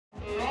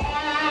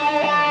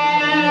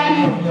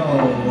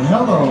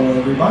Hello,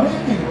 everybody.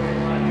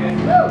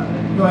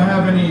 Do I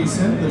have any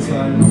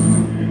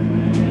synthesizers?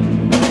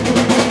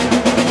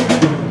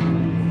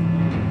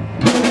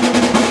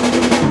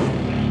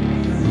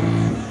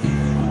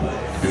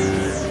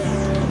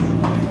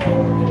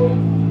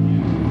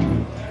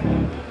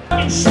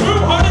 True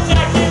heart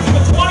attack kids in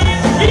the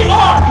 20s, we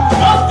are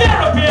a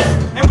therapist,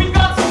 and we've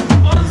got some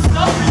fun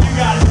stuff for you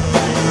guys.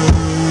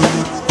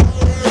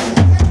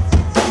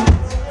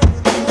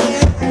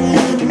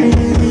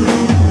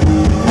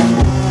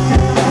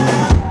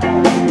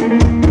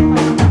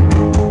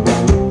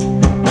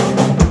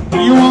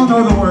 You all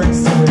know the words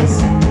to this.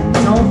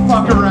 Don't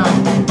fuck around.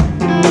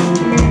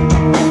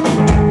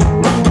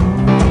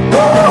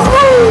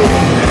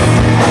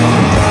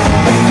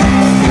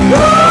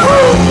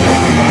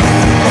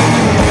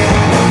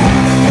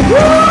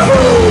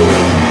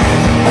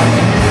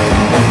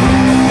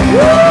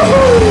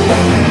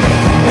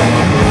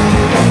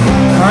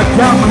 I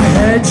got my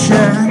head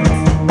checked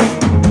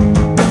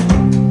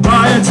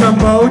by a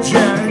jumbo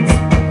jet.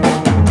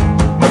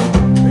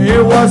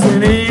 It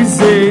wasn't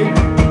easy,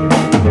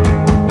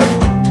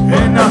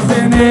 and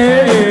nothing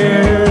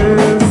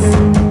is.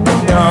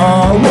 No,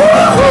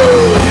 woohoo!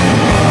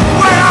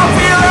 When I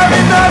feel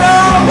every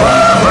metal,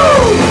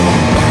 woohoo!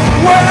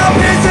 When I'm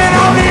pissing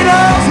on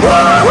needles,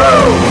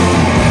 woohoo!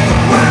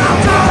 When I'm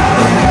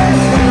tired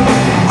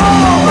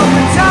all of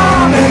the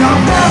time, and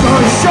I'm never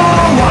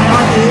sure why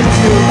I need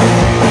you.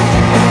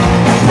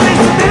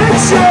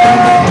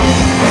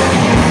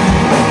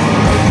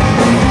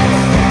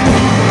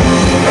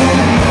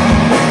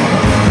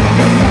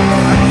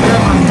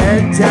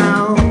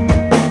 Down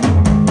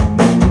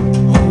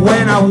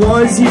when I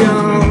was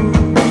young.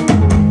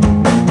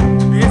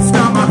 It's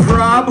not my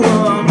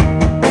problem.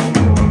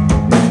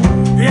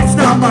 It's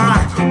not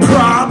my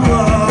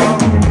problem.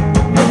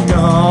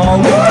 No.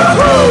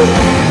 Woohoo!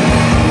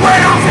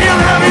 When I feel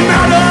heavy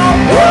metal.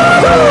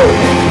 Woohoo!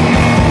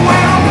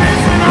 When I'm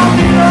pissing on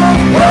needles.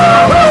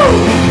 Woohoo!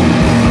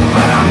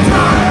 When I'm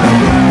tired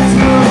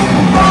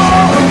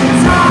all of the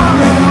time,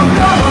 and I'm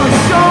never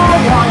sure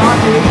why I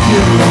need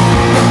you.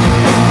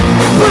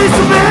 Please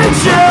submit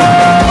you.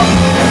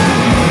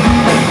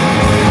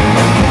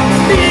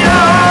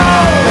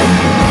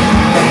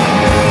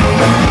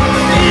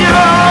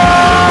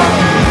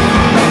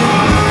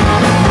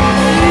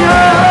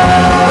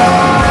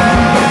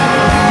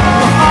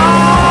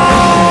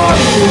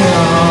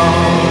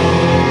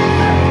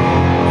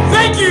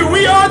 Thank you,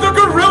 we are the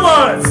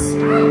Gorillas.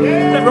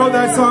 I wrote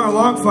that song a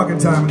long fucking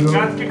time ago.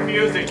 That's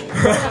confusing.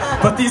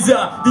 But these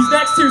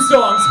next two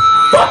songs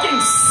fucking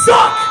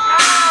suck.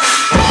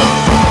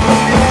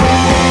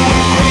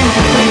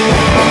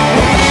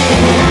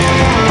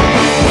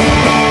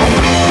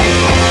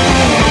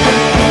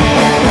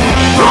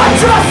 I'm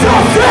just so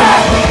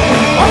sad.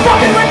 I'm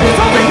fucking with this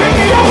something pick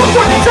me up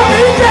before they shut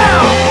me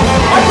down.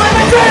 I play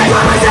my day,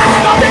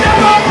 nothing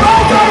ever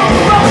wrong. I don't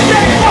know what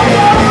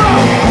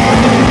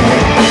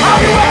how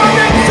you ever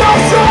make yourself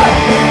short?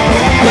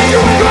 But you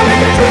ain't gonna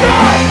get your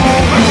nut.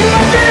 But you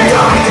ain't getting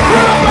it.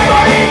 You're not my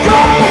body, go.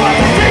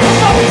 I take a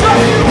fucking shot.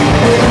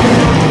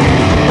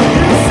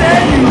 You say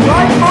you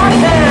like my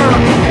hair.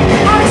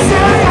 I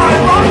say I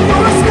like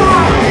your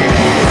style.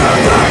 You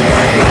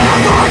say you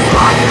like my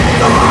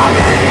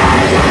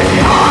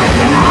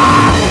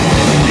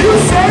You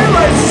say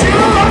let's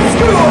chill at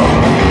school.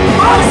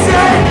 I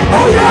say,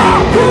 oh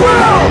yeah, we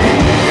will.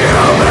 You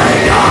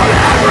make up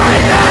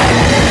everything.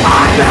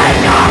 I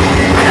make up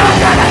and I'm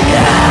gonna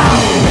kill.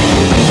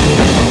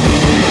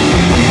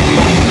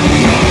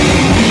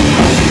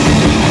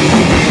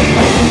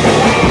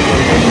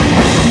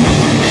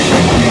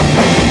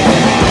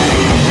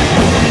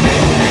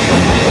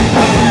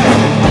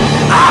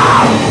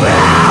 I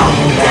will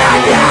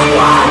get you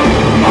one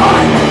on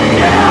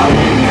you.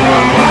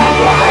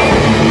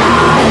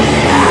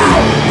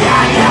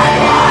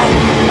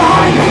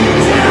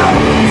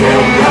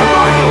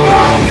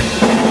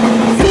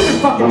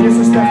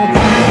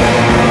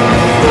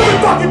 Stupid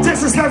fucking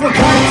disrespectful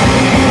cunt!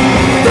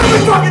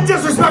 Stupid fucking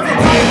disrespectful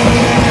cunt!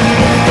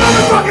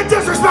 Stupid fucking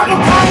disrespectful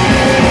cunt!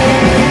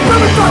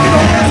 Stupid fucking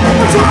owners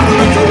are trying to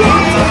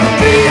interrupt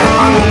me and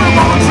my woman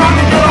while I'm trying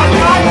to get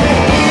online!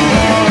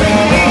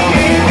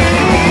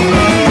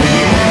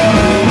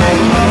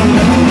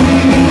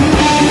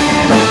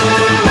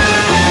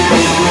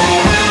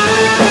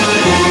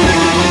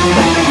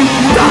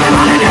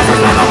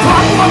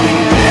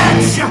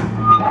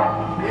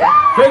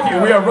 Thank you,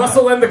 we are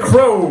Russell and the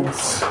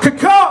Crows.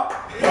 Caw-caw!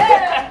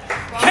 Yeah.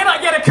 Can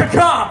I get a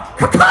caw-caw?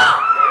 Caw-caw!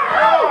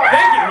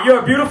 Thank you,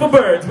 you're beautiful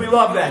birds. We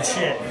love that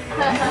shit.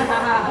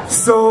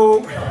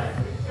 So,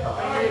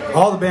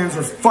 all the bands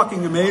are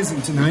fucking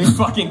amazing tonight.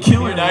 Fucking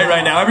killer night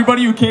right now.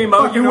 Everybody who came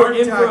out, you were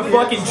in for a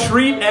fucking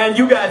treat, and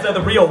you guys are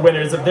the real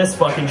winners of this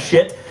fucking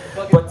shit.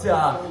 But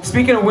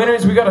speaking of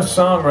winners, we got a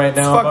song right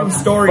now about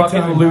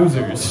fucking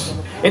losers.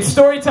 It's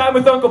story time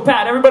with Uncle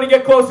Pat. Everybody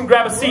get close and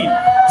grab a seat.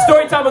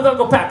 Story time with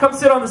Uncle Pat. Come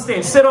sit on the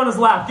stage. Sit on his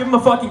lap. Give him a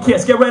fucking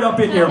kiss. Get right up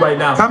in here right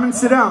now. Come and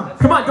sit down.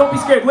 Come on, don't be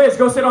scared. Liz,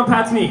 go sit on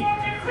Pat's knee.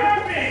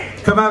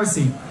 Come have a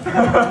seat.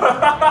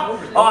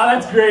 Oh,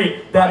 that's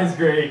great. That is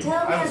great.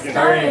 Tell me a story.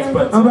 Great,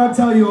 but I'm about to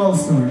tell you all a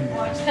story.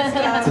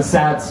 it's a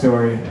sad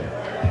story.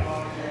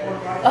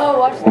 Oh,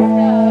 watch this.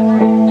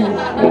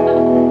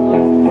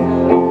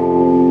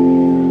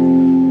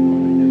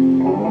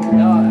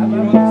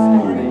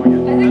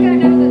 I think I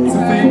know this. It's a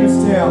famous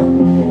tale.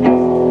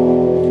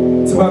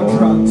 It's about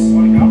drugs.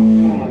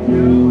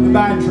 The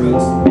bad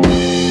drugs.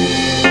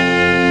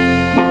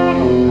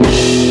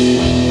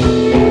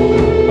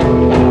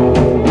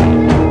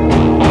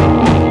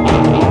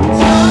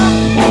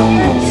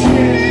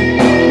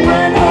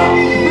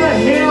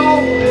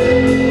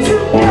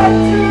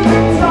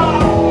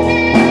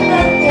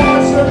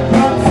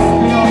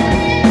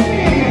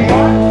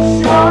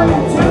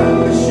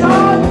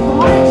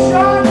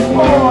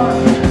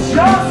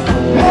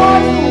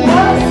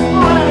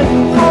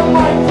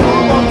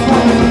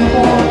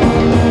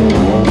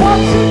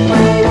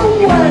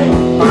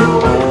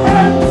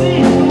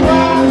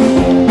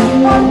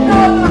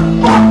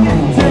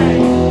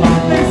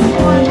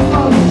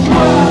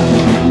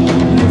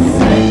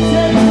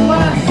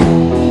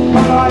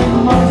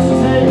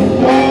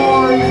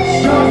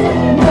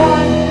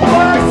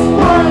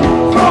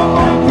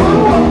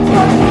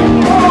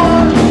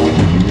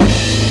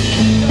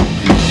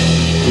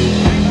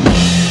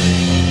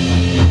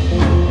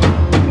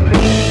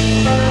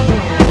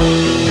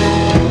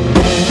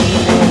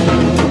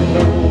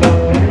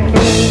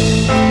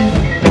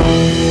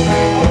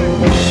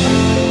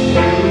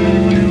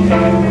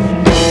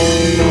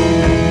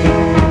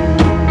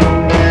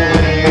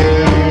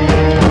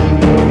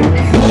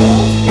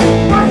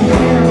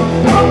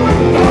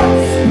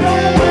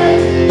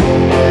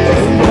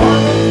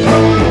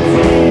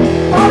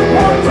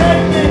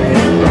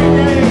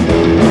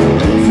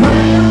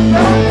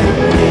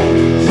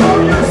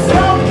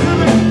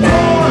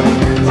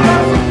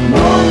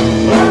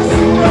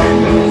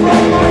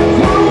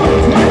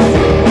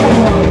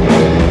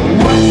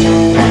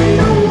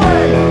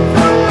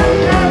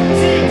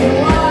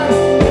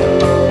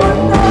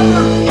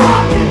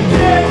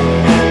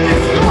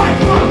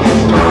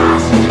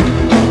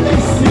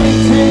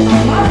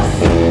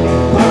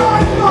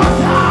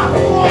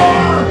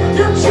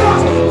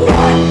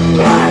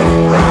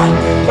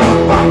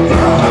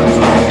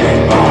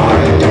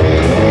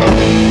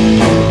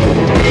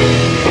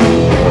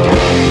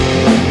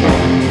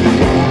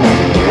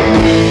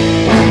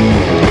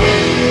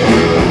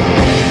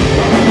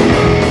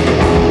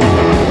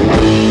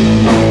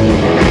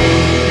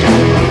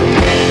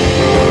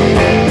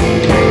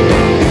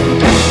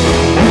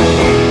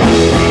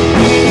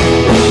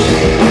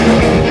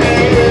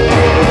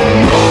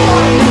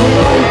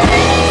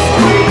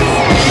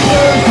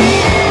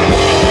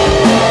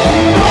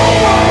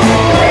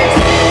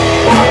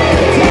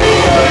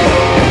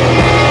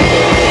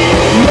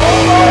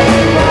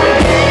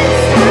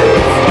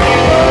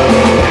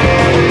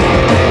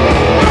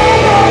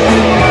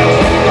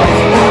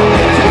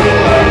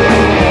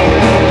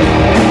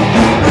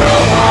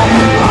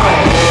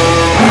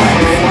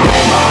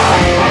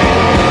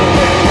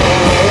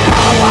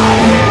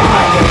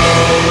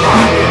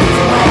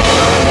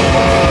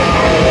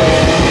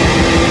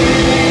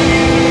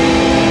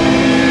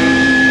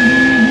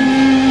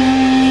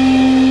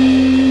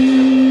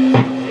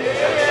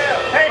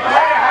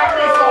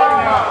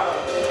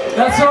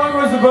 That song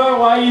was about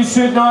why you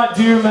should not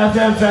do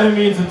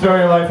methamphetamines and throw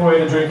your life away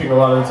to drinking a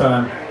lot of the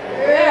time.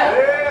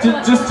 Yeah.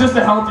 Just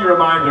a healthy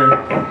reminder.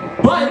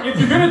 But if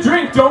you're gonna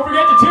drink, don't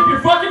forget to tip your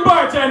fucking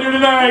bartender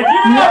tonight.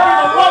 Give it up for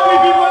the lovely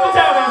people in the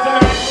Townhouse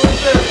tonight.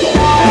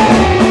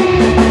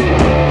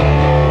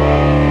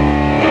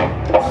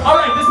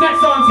 Alright, this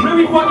next song's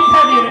really fucking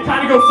heavy and it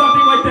kind of goes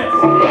something like this.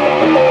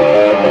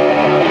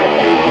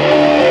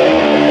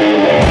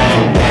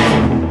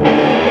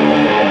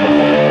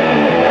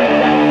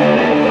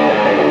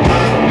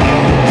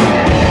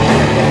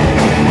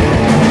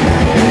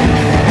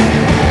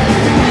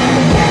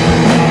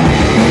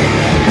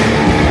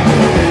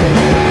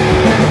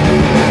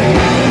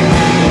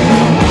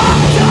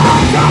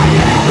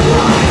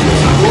 I'm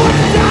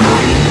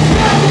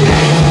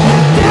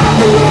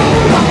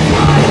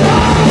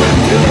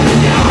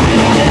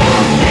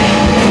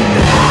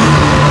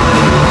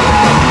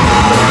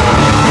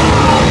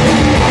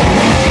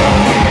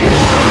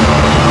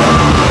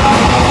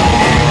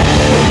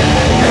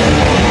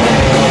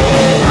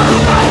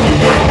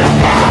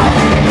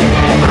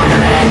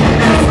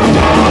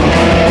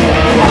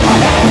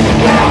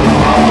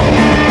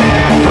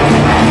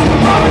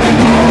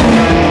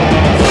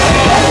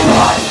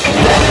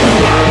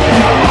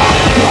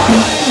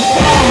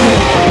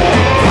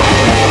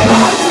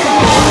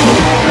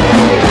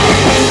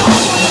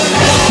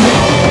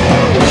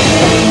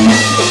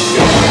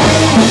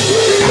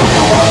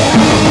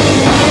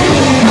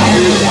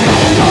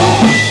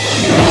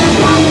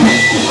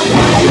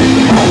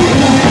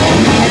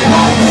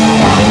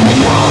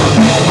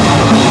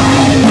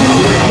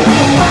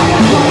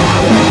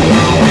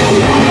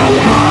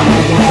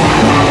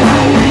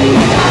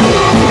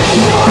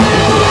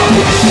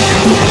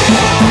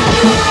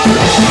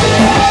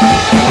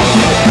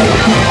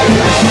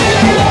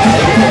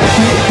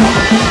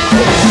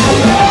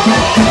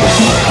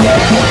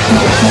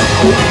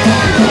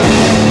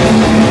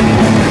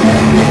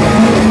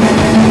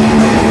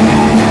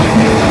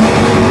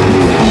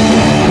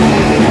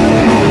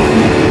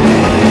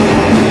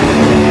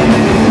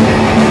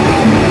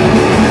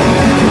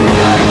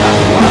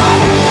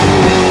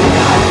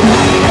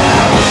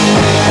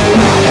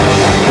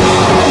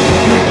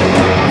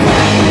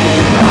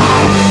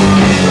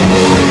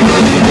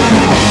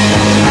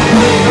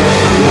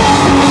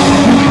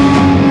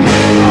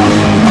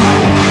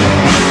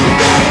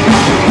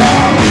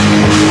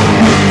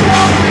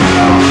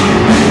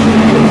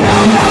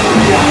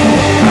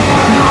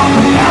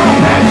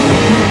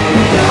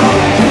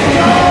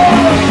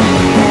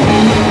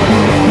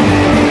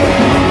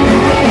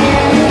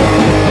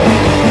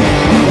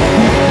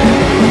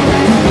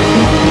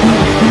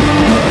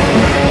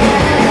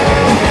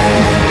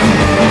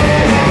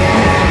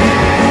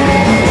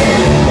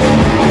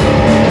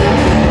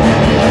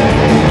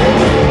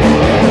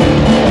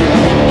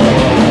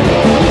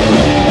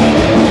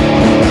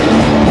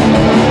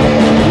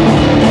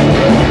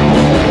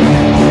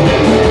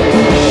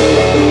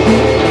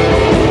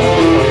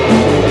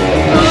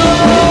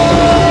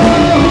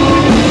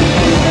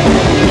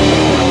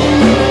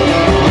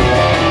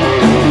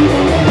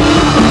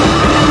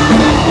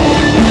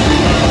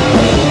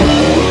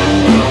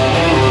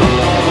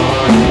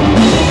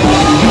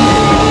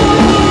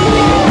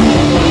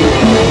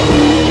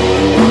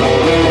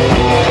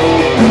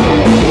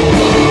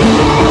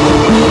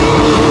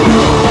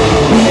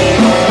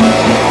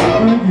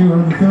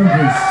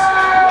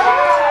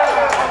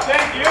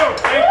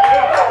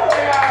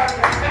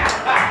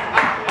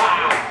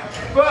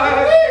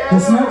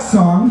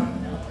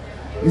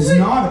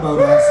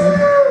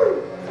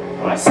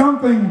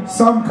Something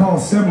some call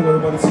similar,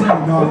 but it's really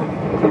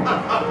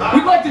not.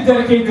 We'd like to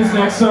dedicate this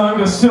next song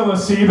to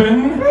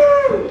psilocybin.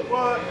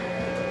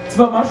 It's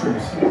about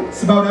mushrooms.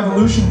 It's about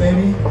evolution,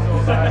 baby.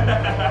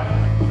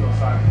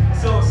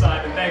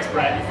 Psilocybin, thanks,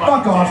 Brad. You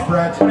Fuck off,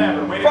 Brett.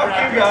 Whatever. Way to Fuck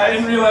practice. you guys. I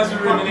didn't realize we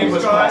were in an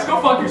English class. Go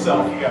fuck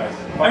yourself. You guys.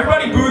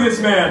 Everybody boo this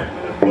man.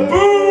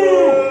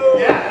 Boo!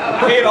 Yeah,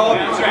 I hate all of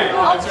you. That's right.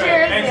 All That's right.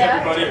 cheers, Thanks, yeah.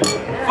 everybody.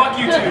 Fuck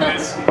you too,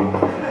 miss.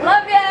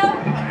 Love ya!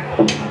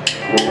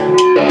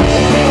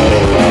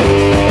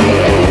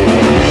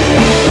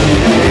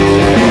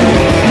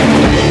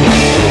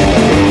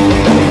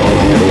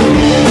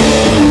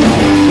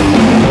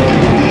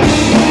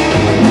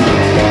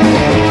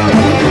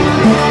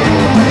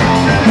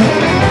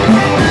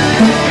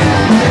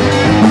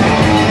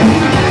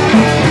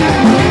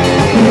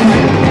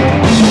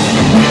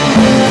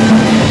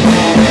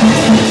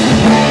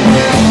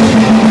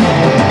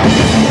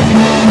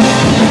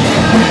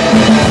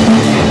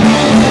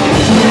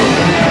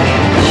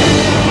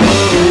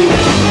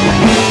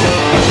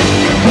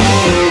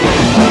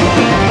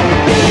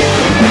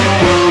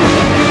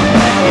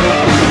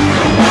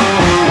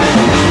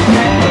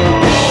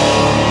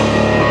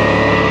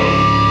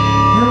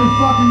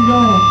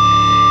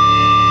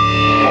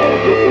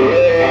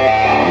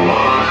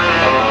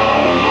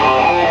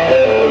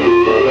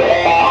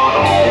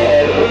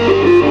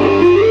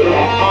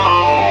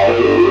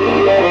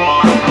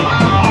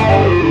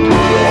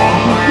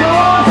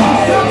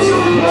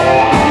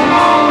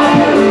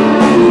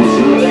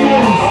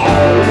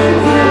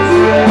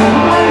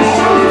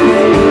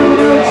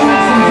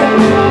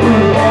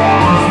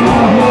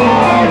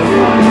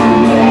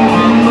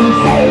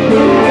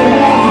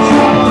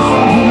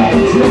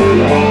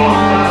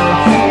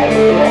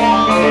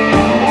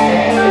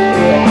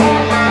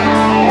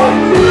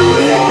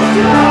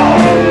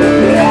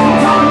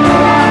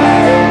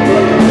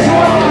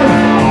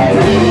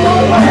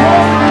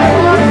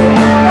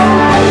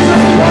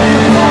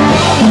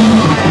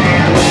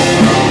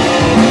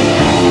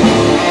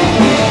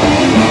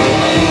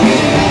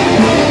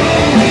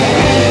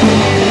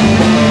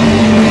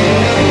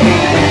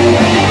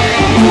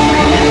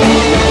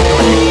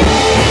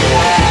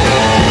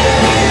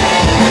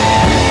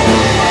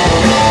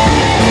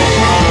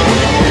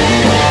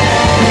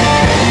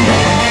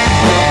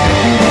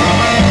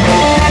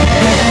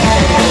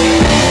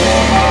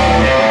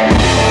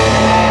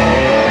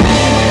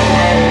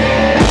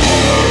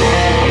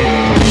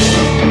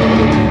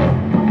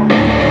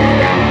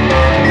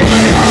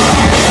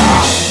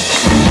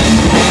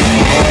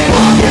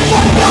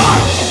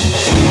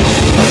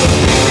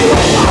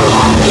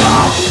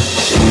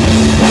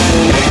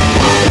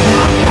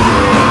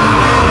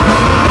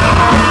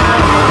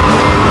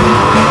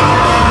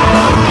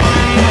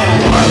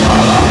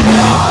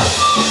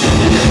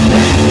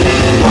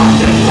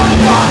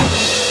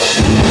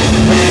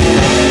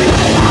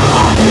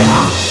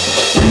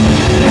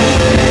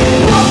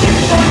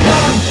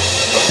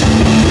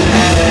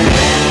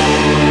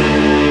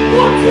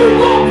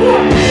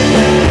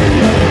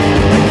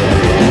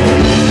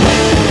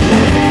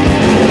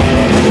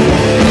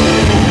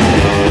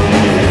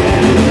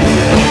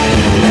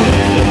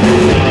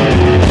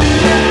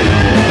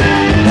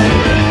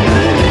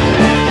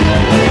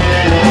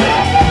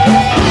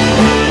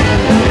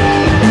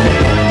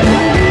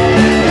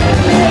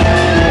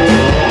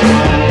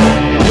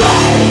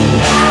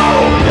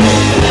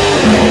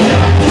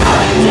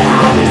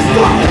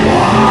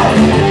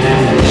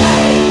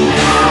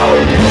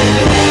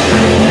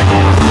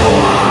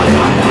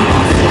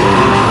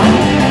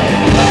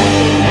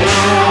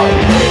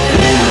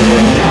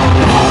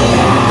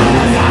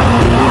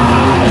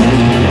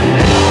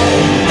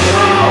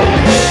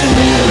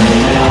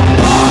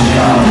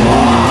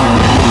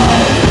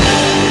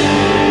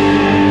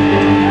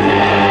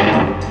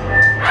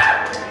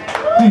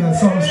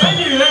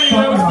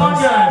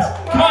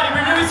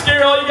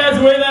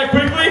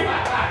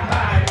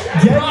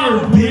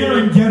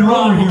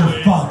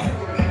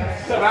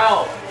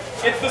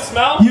 It's the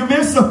smell? You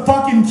missed the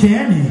fucking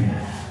candy.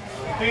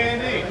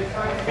 Candy.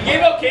 We gave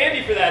out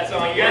candy for that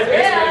song. You guys missed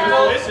it. It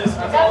was delicious.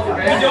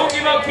 We don't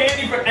give out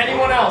candy for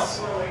anyone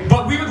else.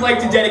 But we would like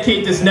to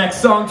dedicate this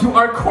next song to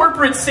our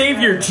corporate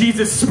savior,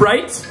 Jesus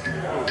Sprite.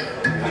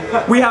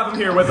 We have him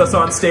here with us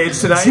on stage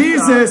tonight.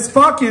 Jesus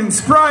fucking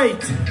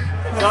Sprite. You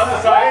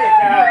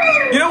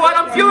know what?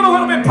 I'm feeling a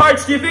little bit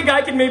parched. Do you think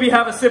I can maybe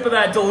have a sip of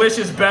that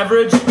delicious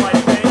beverage? Like,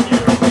 thank you.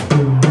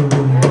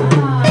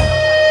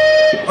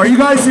 Are you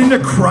guys into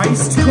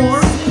Christ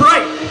corn?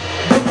 Sprite.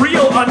 The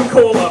real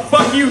Uncola.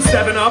 Fuck you,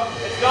 7-Up.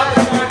 It's not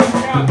the time.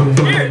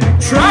 Here,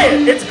 try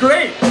it. It's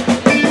great.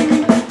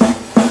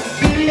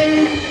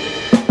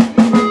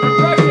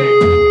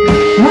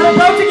 We're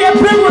about to get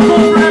biblical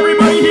for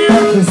everybody here.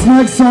 This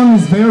next song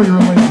is very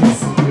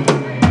religious.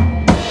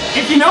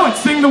 If you know it,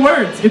 sing the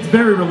words. It's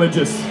very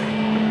religious.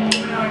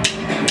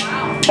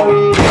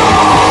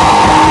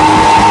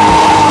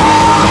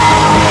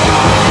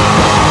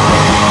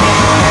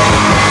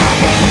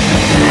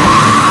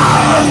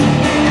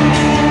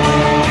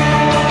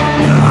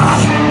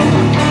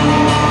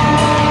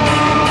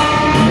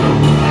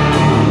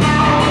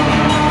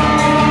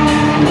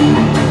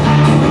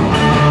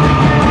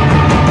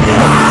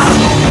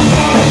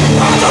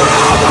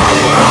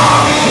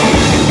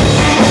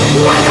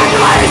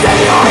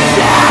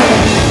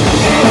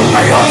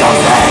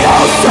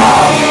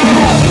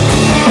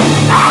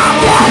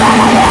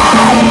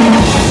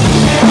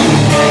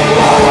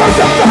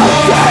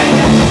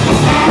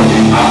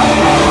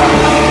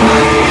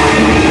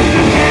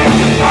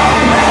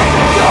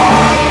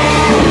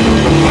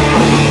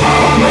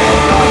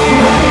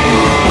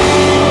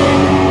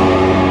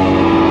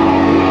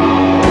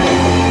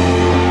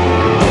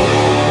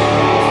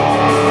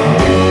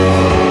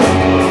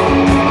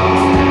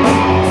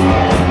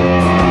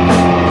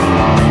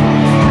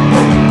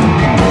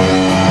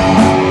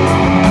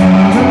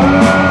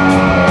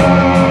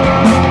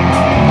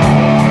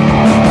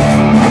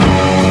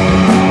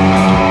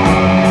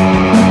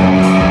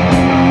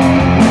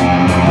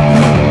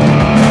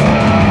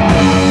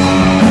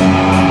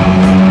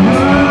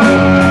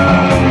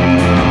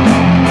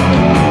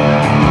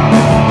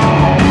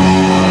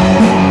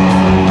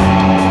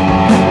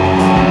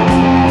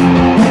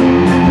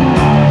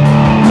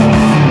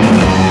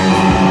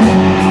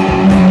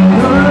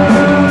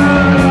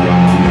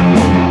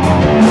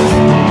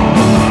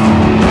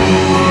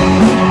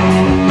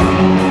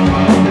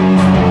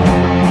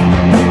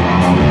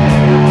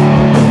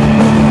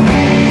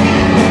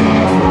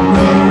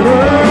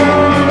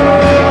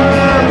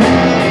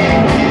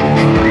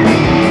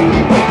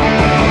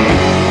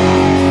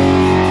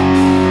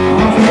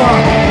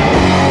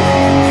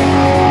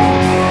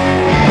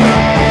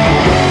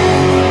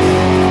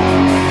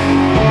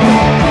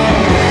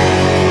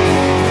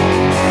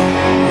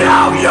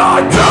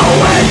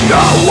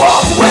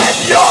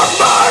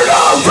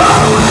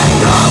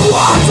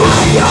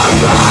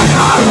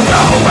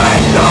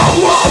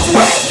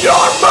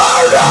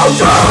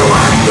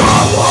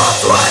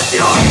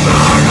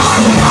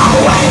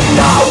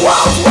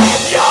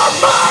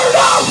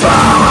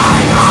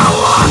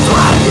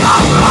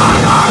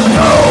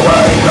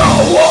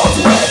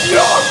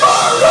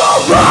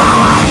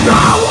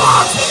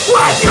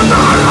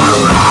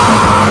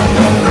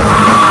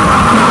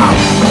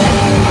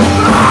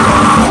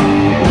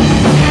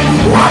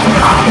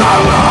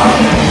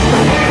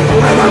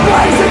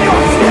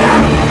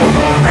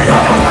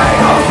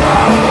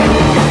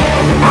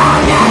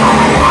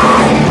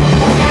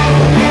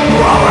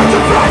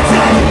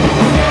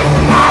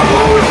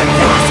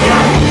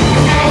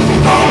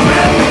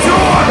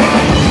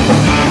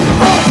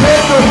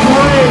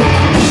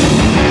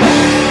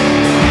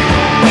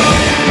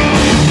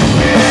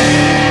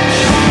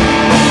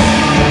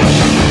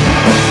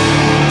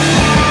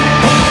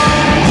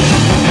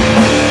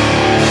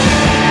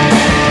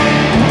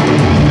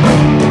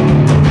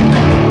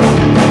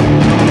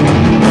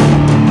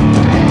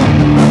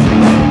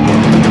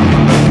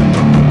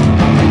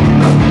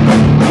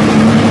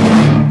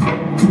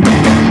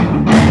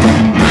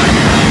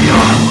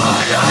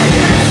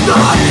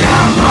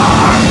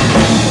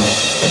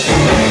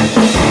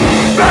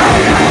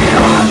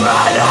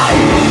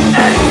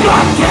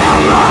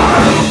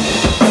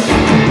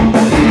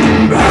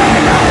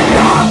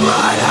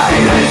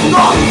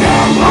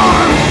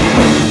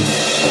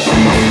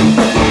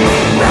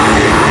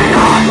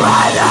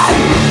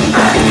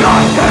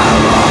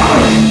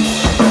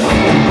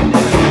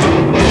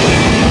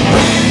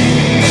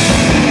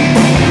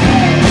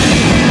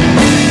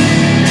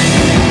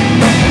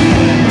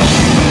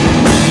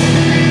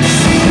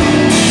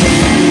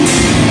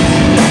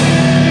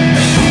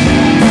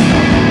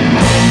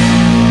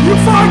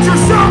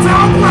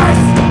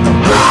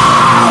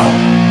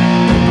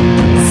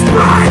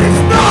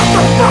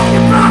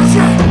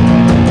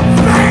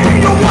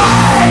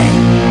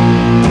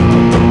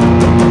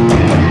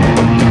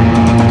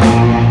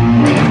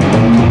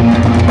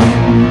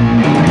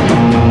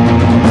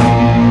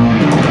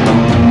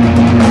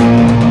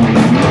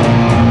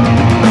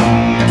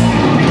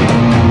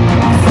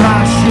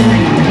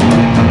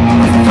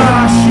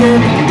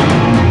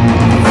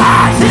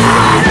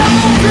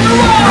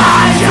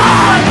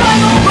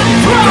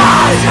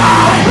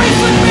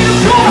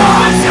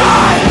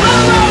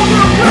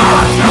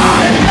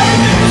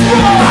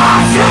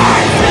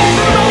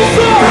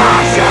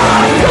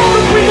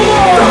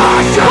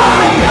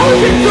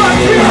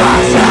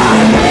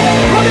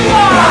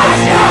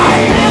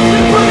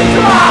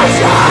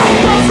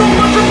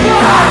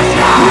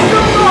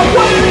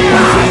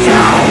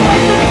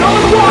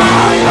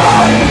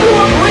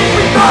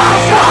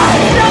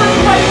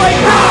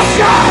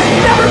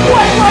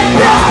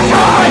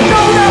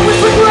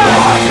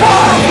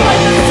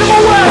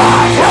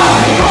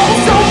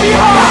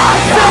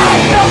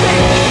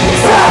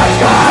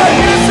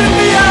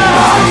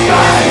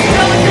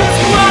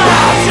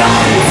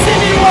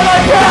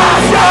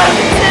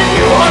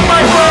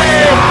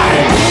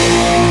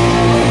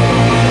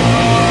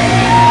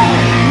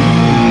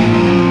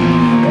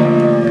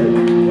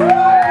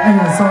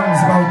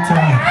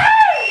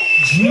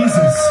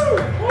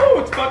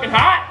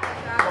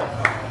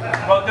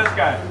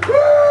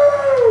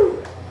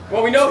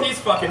 Well, we know he's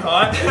fucking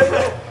hot.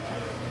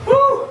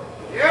 Woo!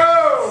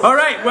 All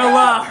right,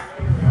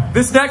 well,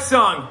 this next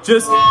song,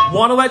 just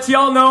want to let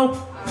y'all know,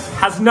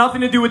 has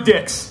nothing to do with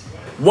dicks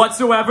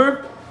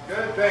whatsoever.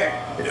 Good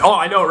thing. Oh,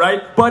 I know,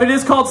 right? But it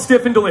is called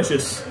Stiff and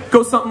Delicious.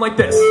 Goes something like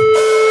this.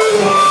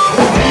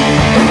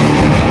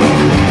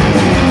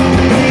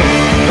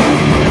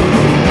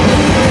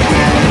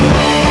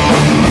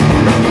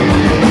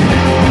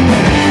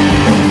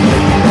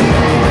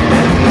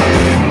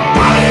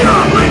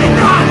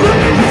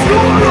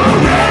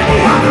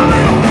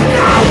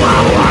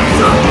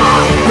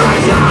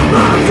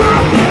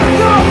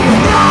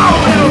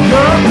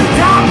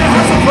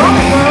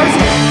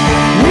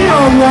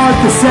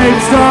 The same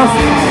stuff.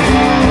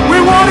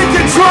 We want to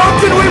get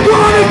drunk and we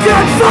want to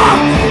get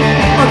fucked.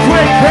 A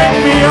quick pick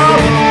me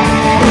up.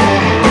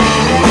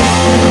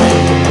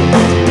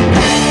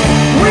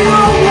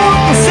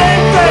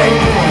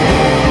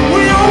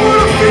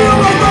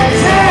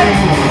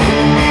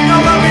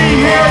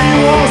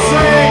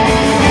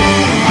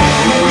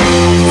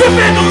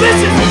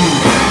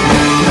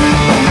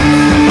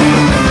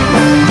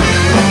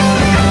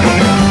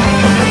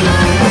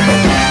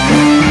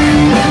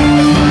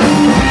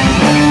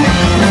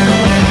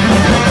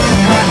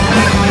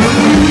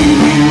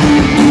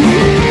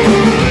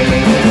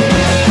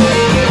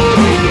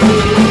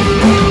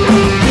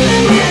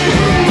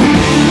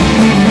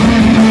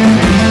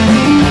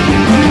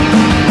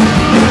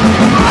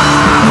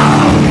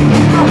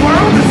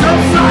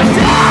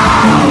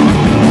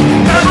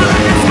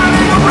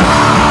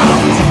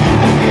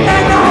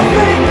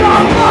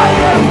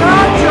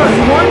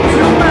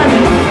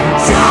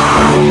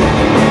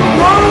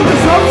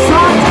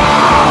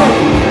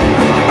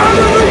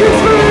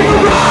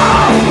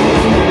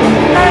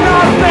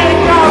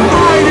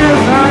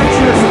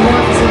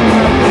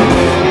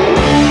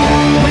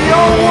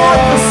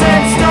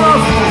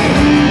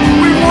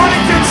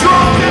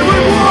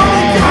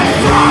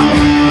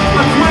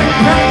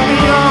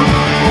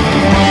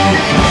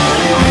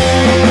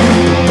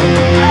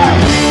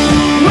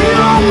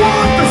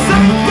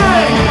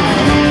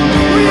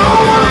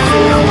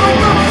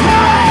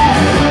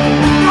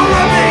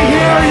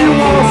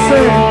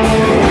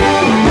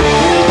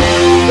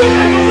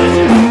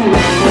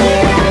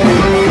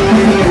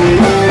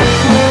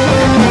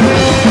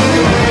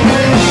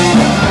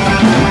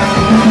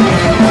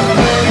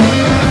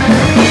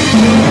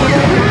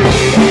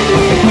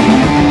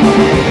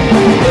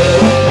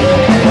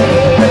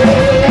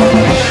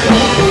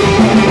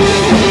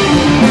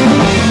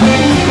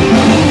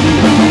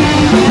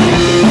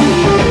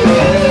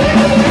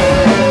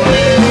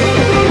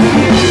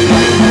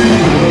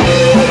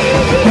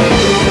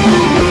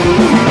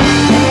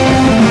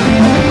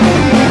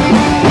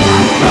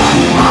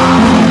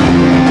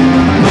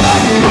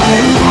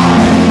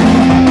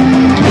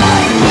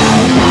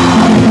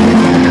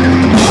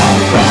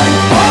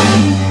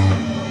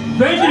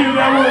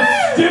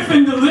 Stiff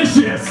and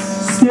delicious.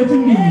 Stiff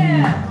indeed.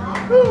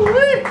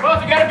 Well,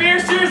 if you got a beer,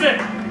 choose it.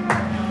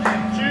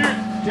 Cheers.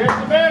 Cheers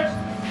to bears.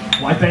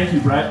 Why, thank you,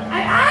 Brett.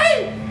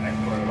 I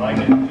like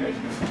it.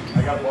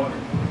 I got one.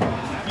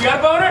 You got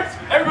a boner?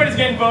 Everybody's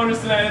getting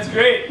boners tonight. It's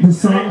great. The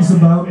song's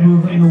about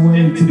moving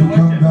away to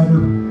become better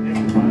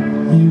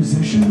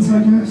musicians, I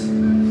guess.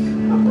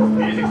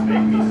 Music's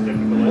making me stiff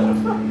and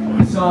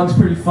delicious. The song's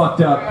pretty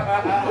fucked up.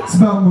 It's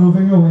about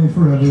moving away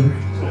forever.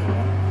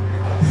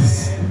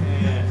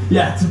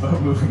 Yeah, it's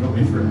about moving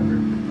away forever.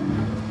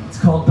 It's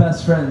called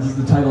Best Friends. It's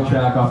the title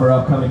track off our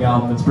upcoming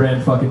album. It's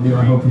brand fucking new.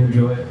 I hope you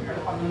enjoy it.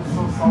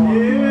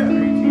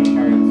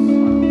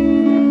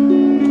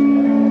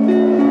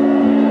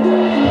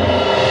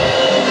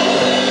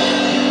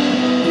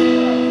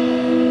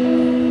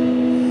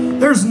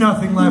 There's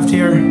nothing left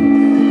here.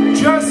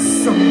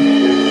 Just some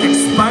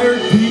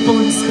expired people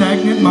and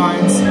stagnant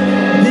minds.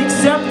 The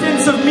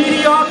acceptance of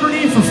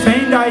mediocrity for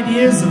feigned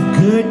ideas of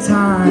good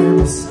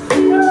times.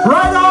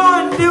 Right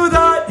on, do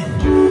that!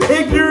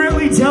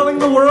 Ignorantly telling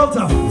the world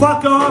to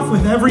fuck off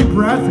with every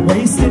breath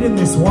wasted in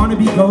this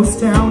wannabe ghost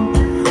town.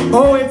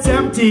 Oh, it's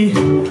empty.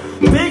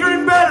 Bigger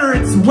and better,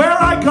 it's where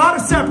I gotta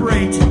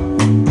separate.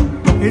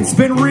 It's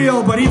been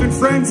real, but even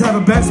friends have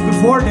a best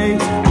before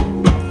date.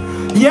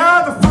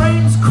 Yeah, the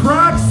frames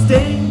crack,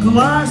 stained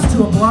glass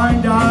to a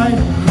blind eye.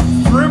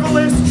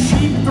 Frivolous,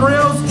 cheap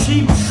thrills,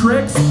 cheap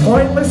tricks,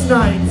 pointless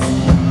nights.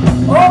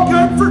 All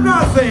good for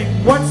nothing.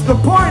 What's the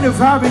point of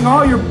having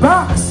all your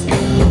bucks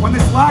when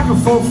this lack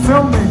of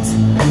fulfillment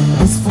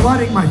is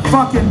flooding my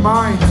fucking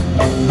mind?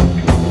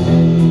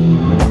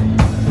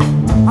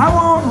 I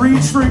won't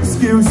reach for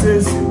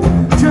excuses,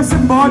 just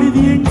embody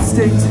the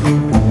instinct.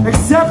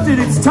 Accept it,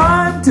 it's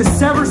time to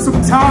sever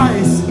some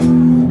ties.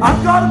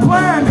 I've got a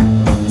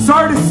plan.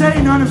 Sorry to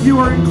say none of you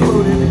are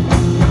included.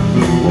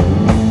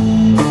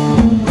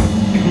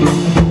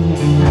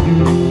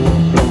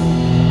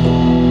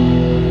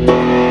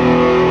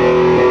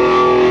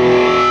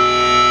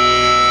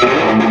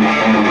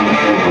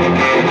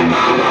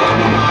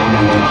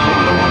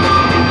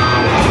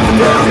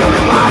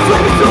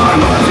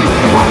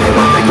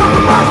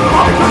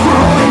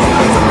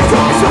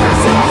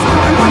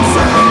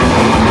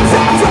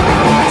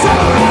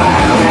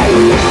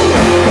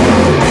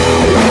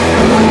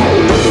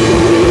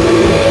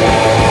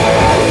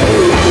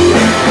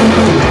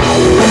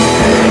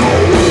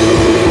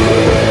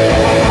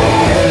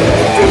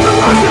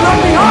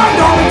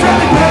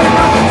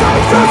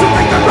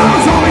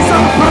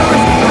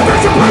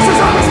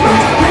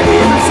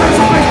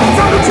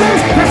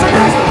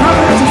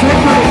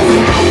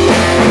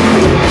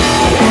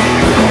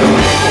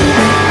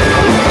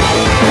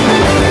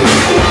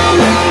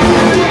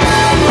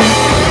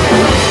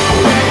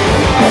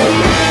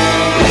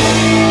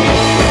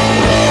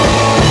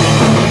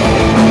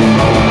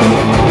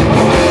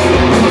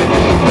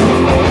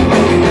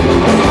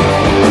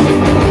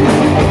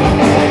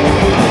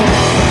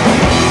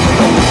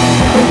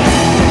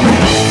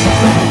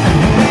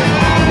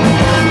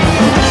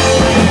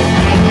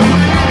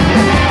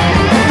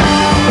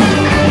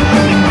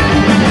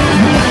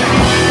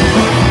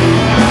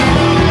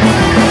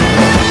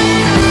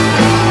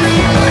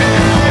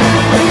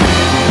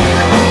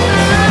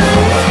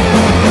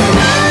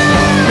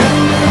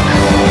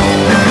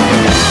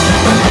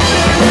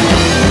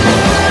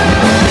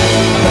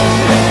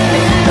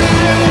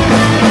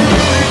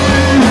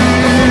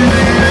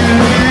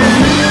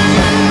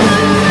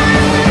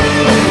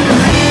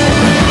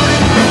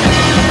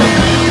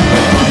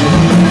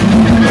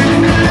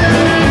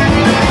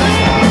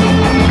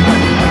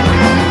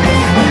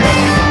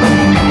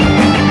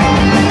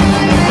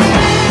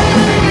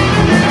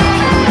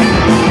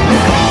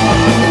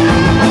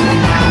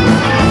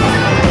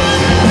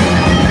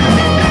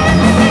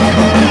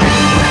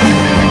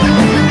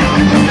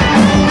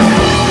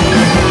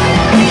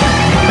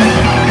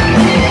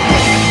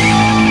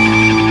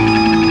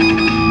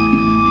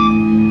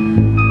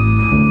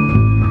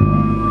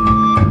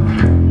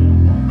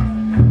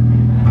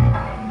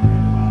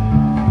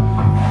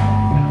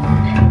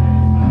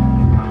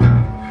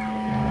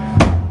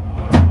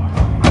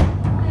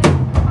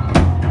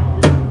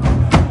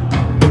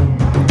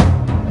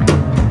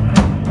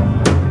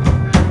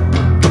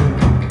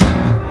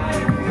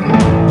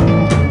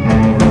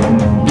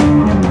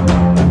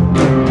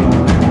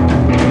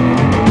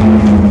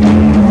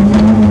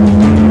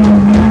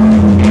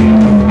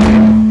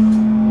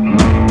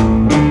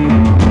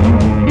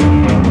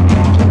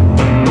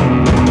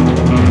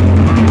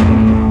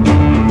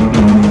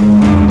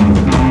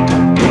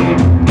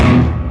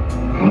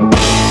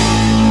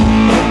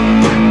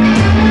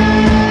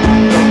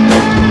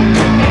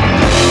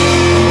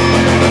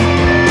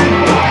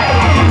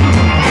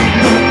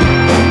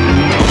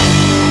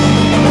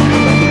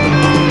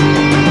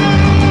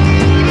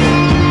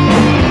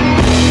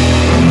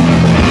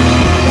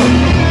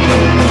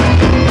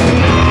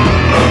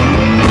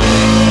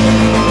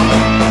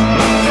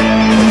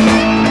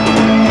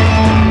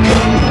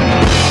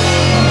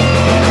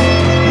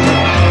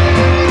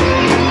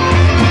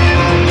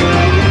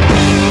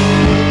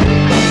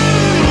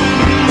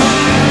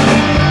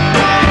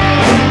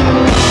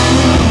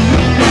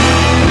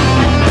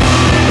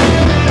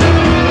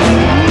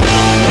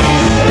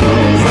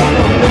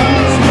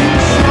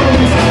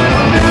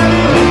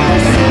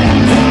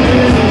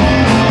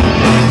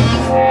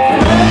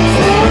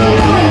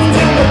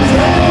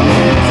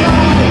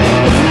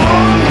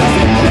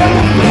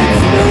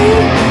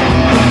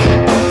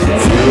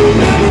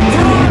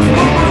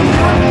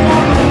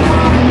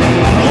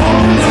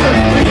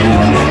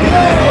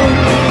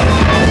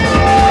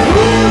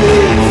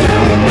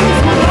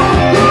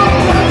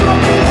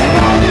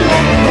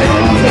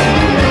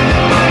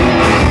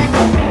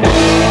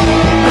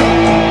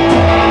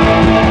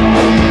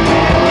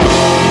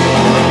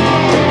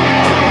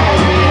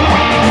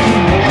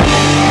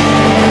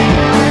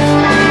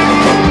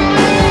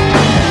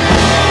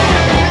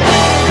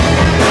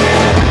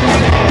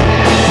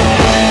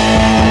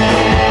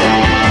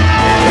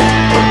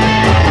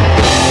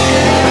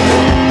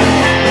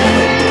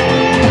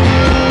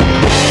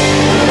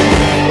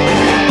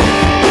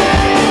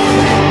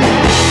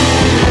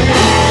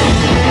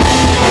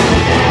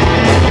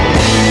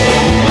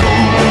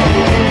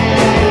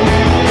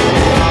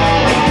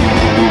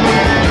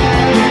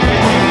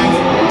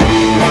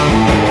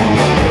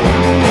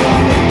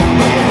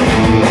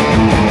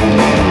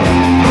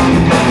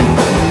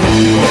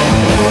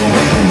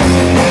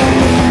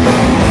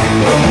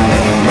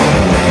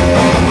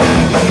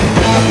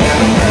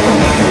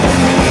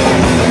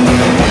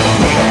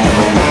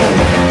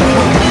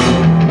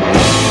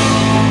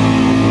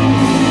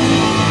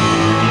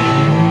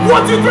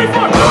 1, 2, 3, 4.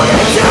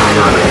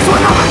 Enemies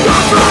when I'm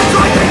not friends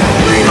like they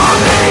lean on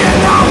me and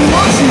I'll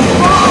watch you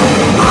fall.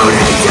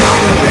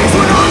 Enemies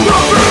when I'm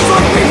not friends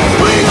like they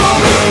lean on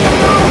me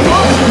and I'll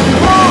watch you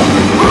fall.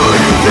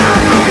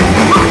 Enemies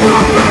I'm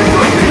not friends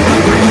like they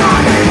lean on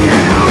me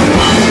and I'll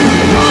watch you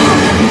fall.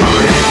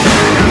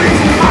 Enemies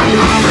I'm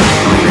not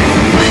friends like they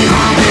lean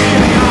on me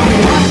and I'll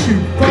watch you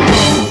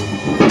fall.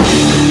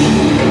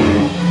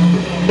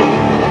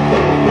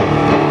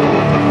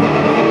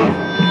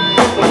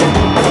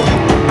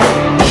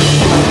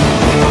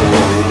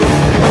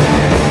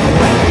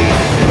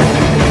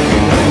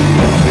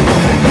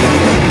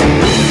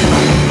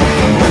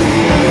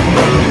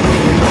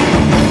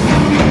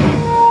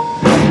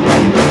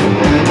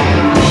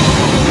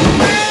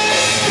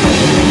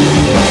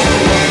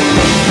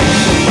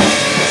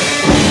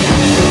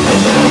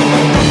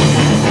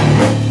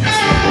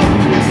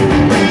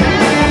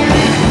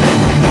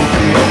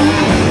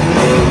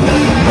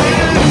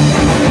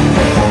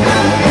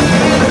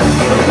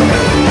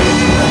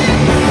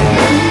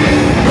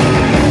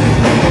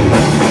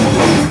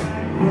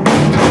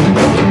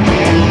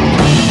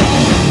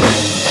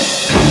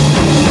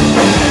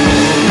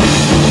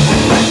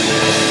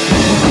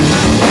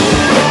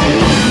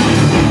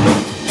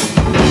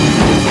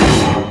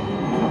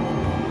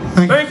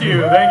 Thank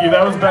you,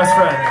 that was Best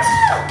Friends.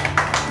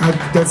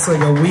 That's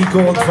like a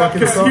week-old fucking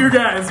Because song. you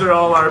guys are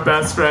all our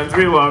best friends.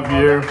 We love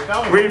you.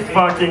 We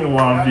fucking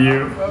love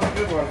you. That was a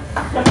good one.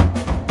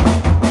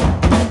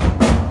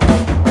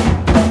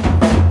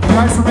 You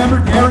guys remember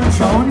Darren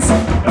Jones?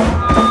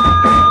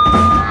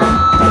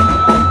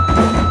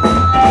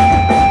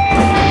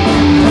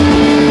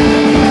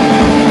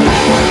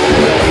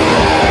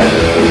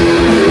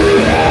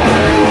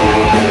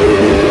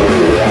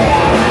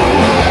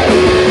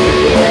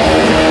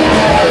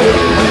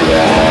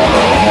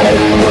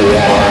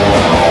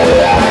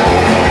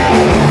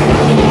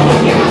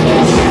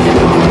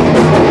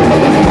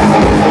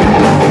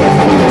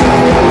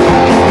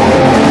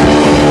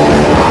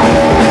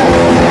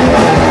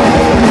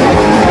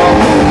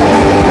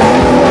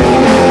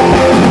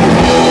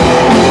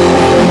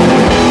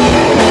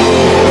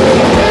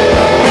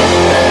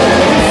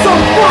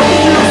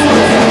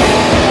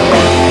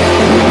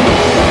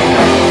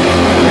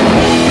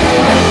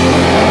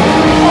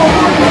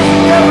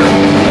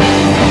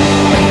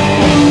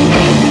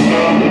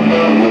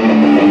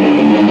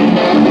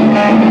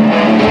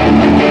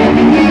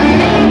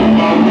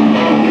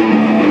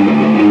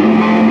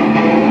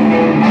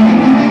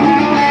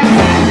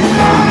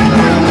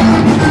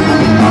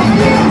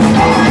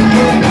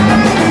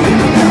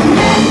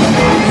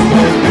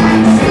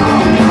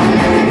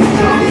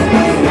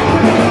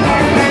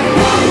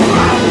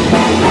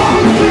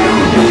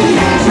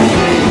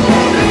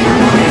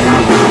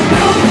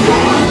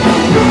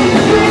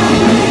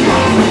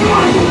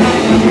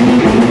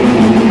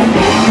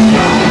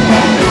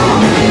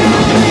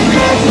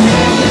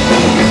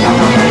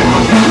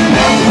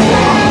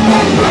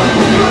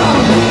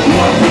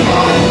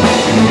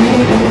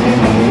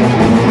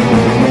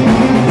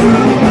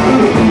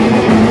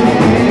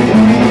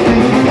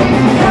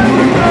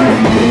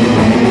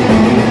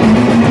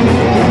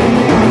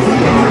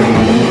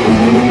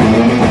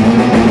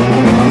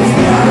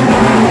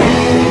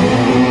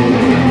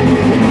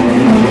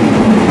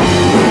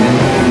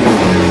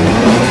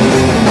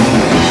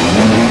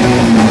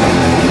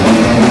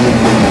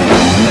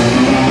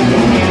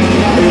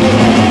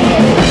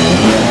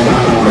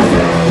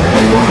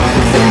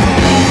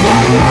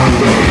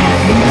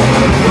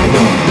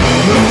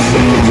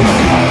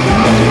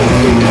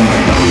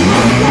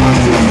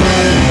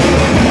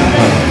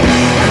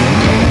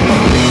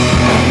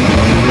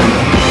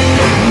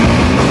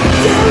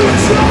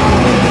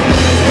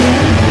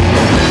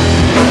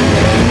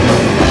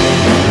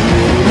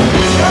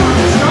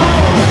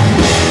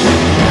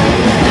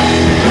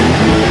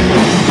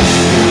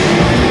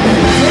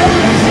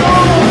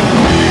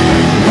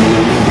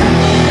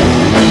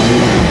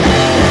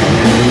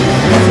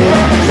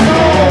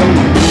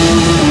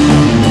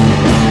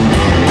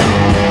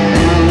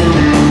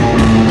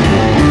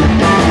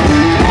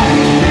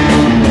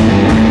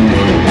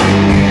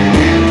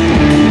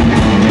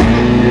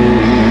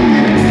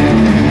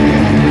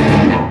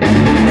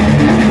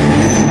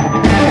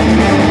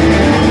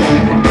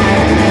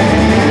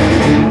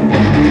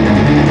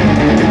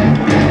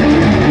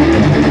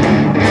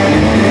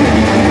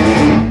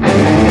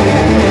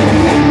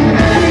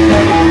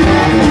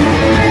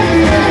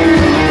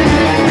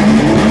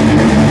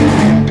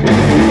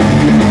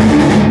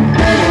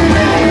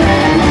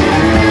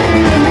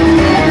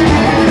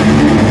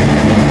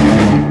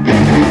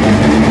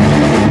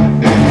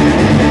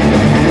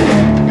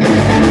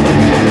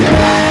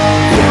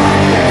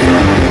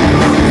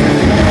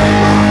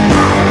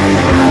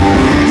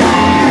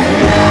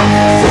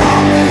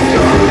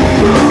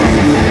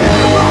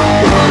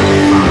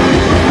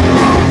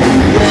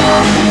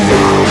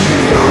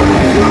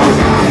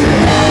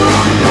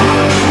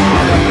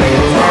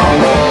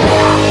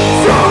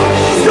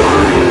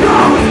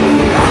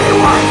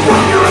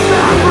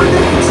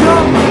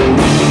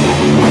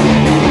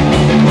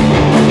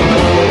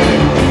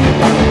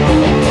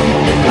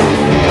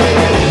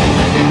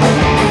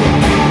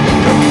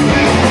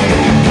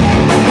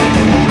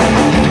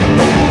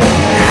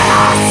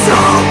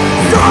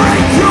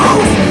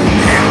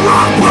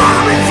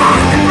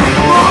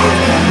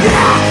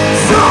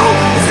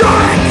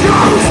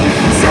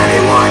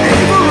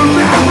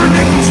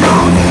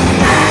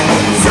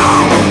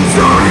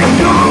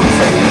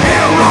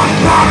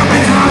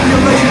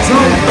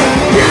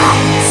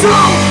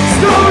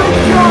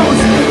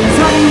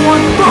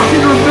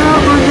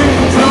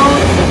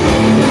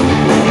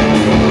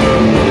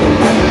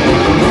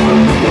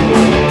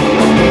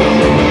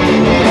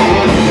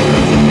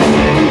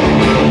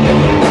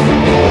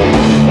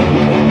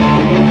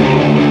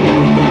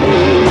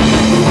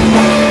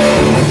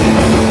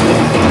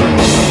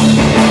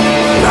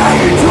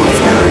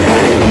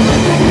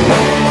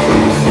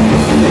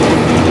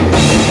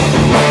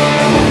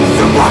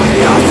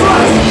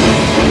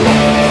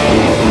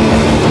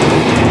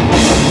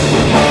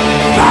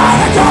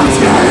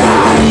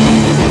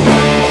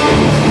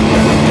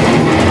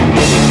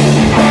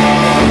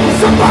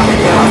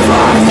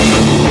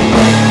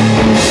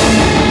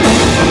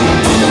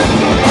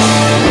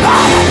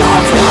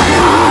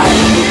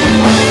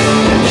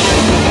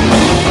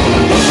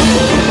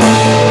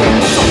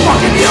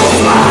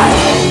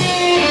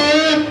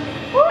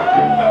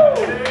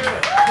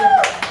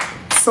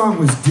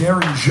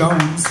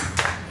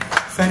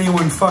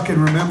 anyone fucking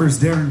remembers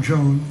Darren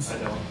Jones.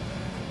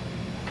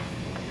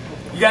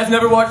 You guys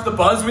never watched The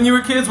Buzz when you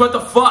were kids? What the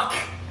fuck?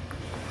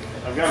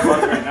 I've got a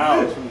buzz right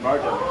now. It's from the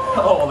bartender.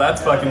 Oh, well,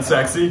 that's fucking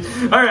sexy.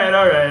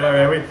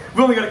 Alright.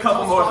 We've only got a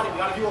couple more. We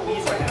gotta do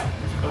Elise right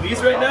now.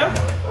 Elise right now?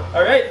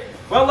 Alright.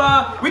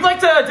 Well, we'd like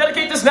to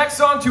dedicate this next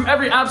song to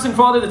every absent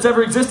father that's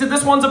ever existed.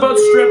 This one's about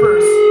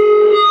strippers.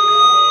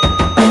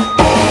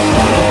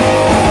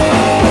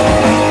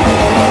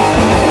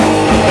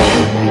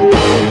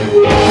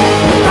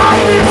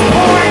 Happening to me?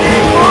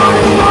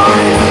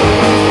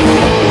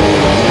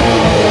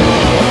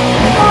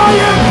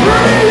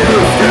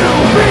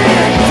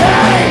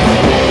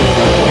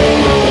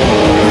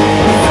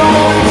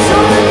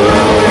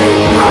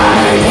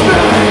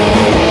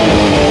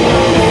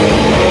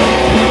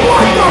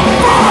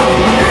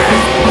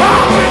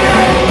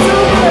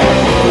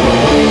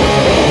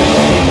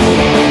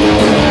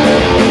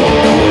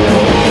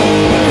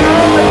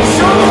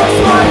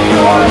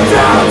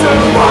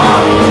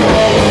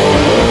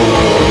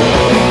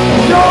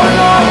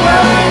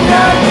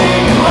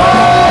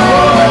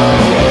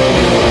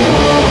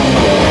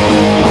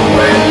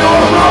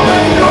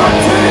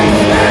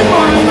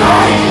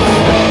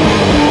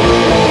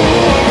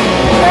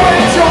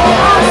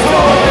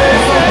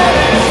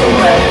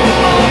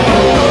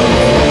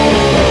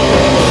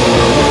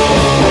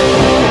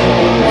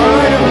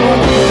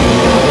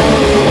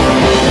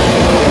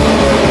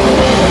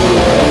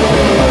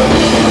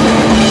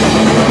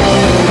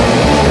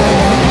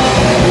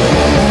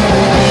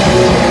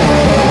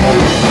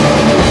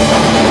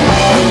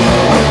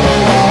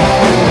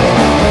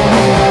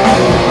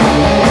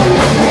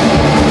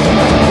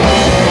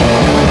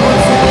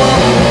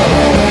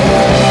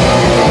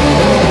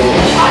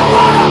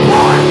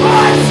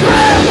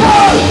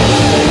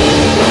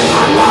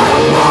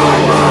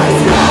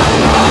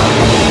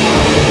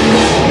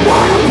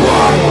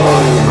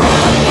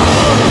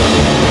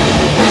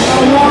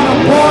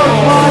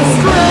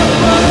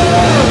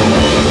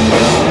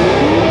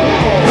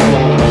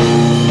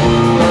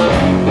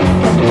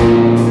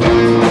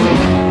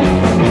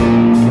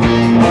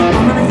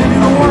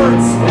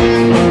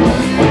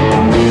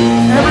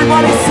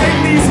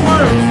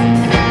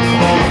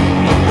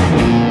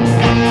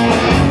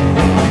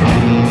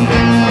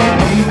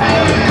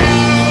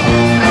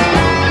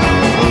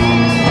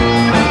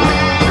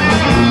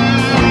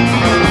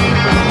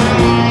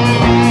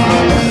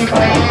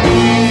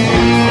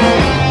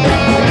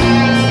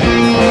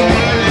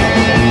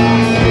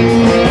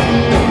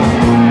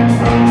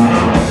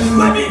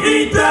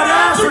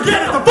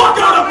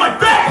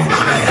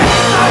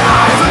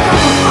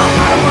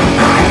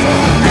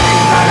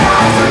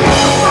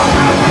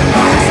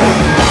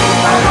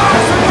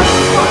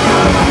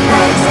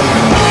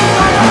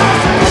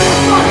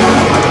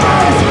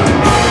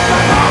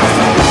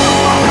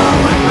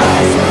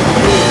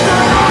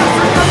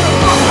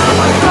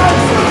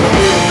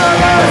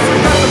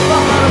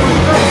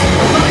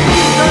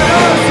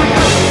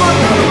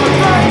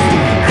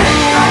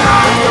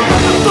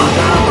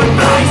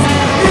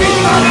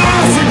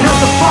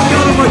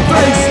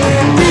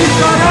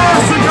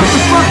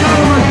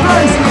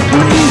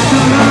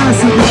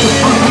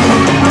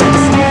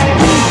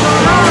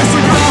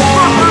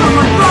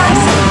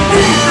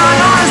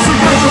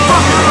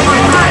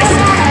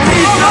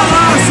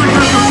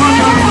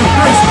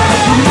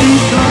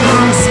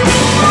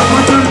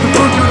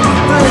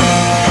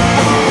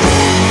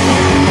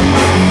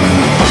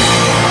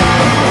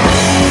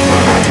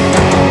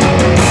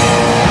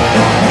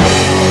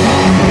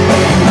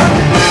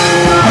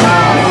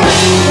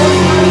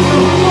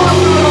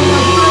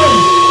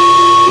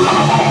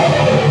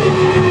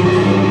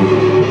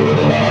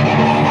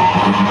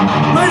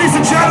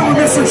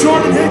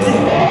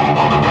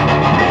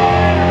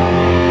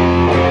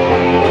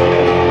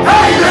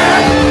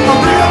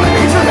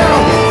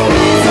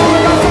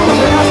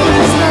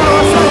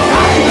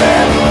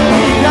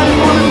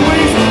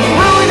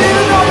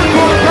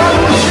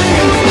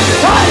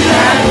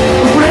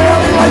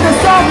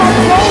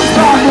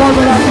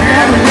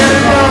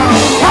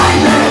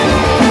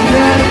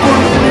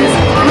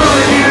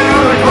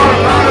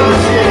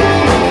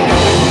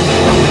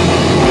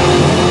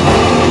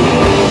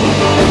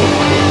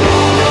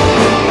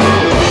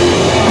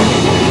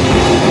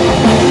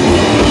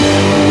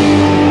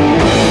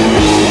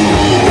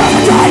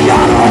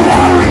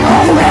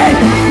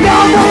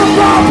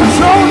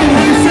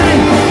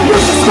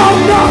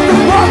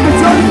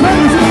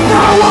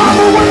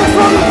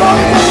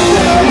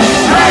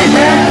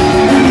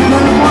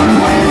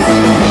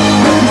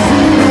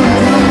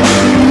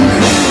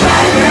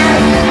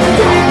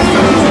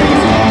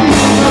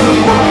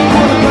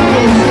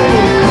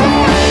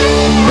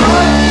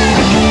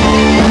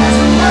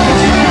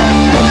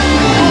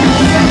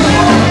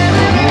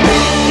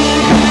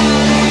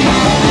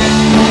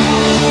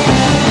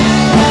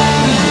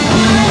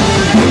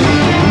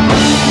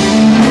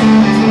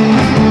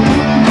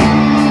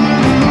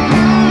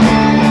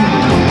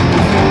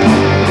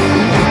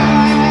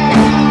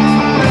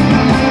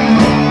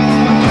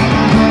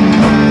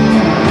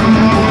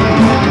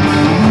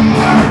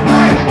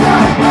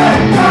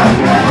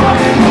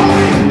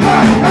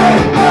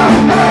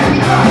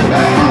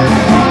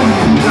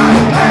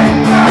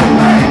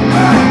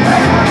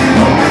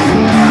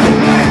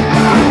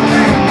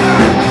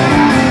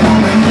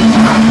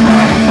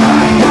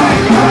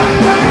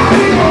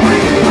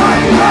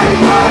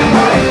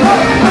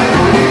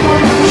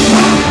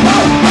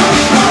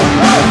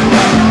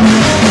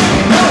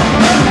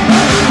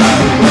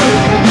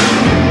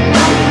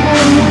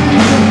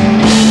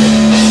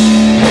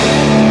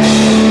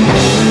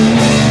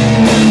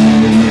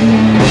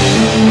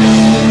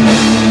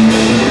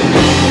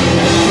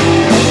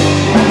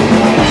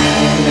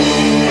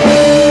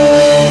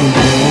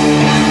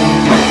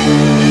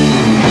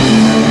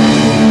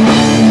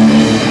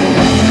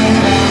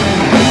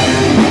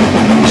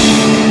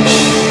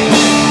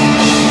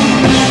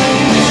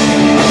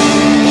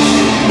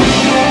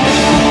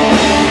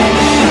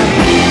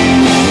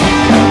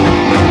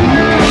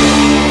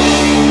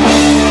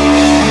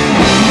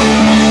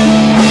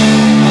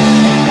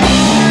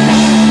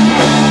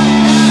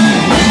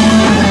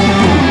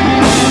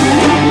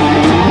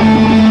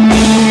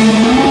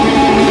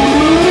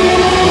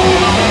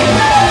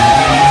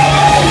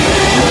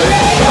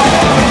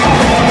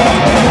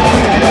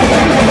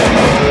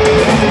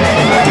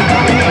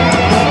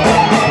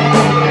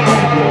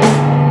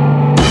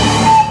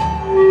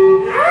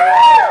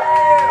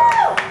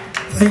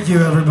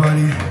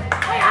 everybody.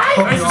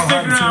 Thanks for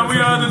sticking around. We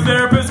are the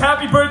therapists.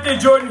 Happy birthday,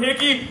 Jordan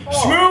Hickey.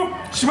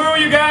 Shmoo,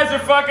 you guys are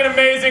fucking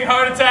amazing.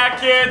 Heart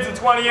attack kids. The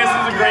 20th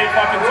is a great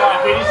fucking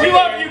time. We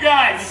love you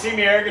guys. You see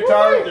me air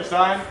guitar with your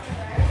sign?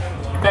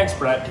 Thanks,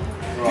 Brett.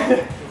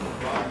 I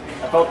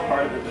felt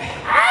part of it.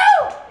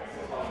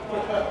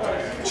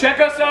 Check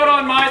us out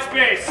on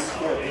MySpace.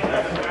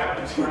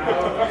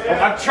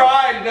 I've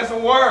tried, it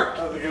doesn't work.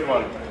 That was a good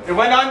one. It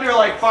went under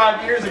like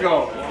 5 years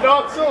ago.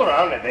 No, it's still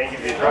around, I think,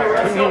 if you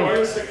try. It still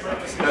works.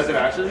 Does it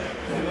actually?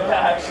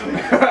 Yeah, actually.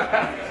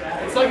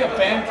 It's like a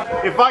band.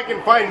 If I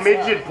can find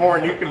midget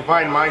porn, you can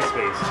find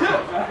MySpace.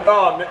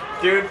 Oh,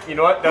 dude, you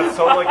know what? That's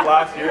so like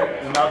last year.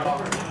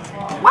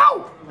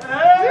 Wow!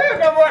 Hey,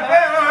 come on,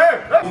 hey.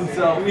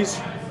 Nice.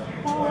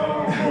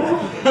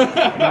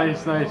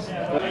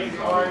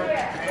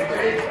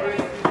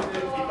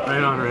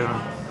 Right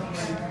on.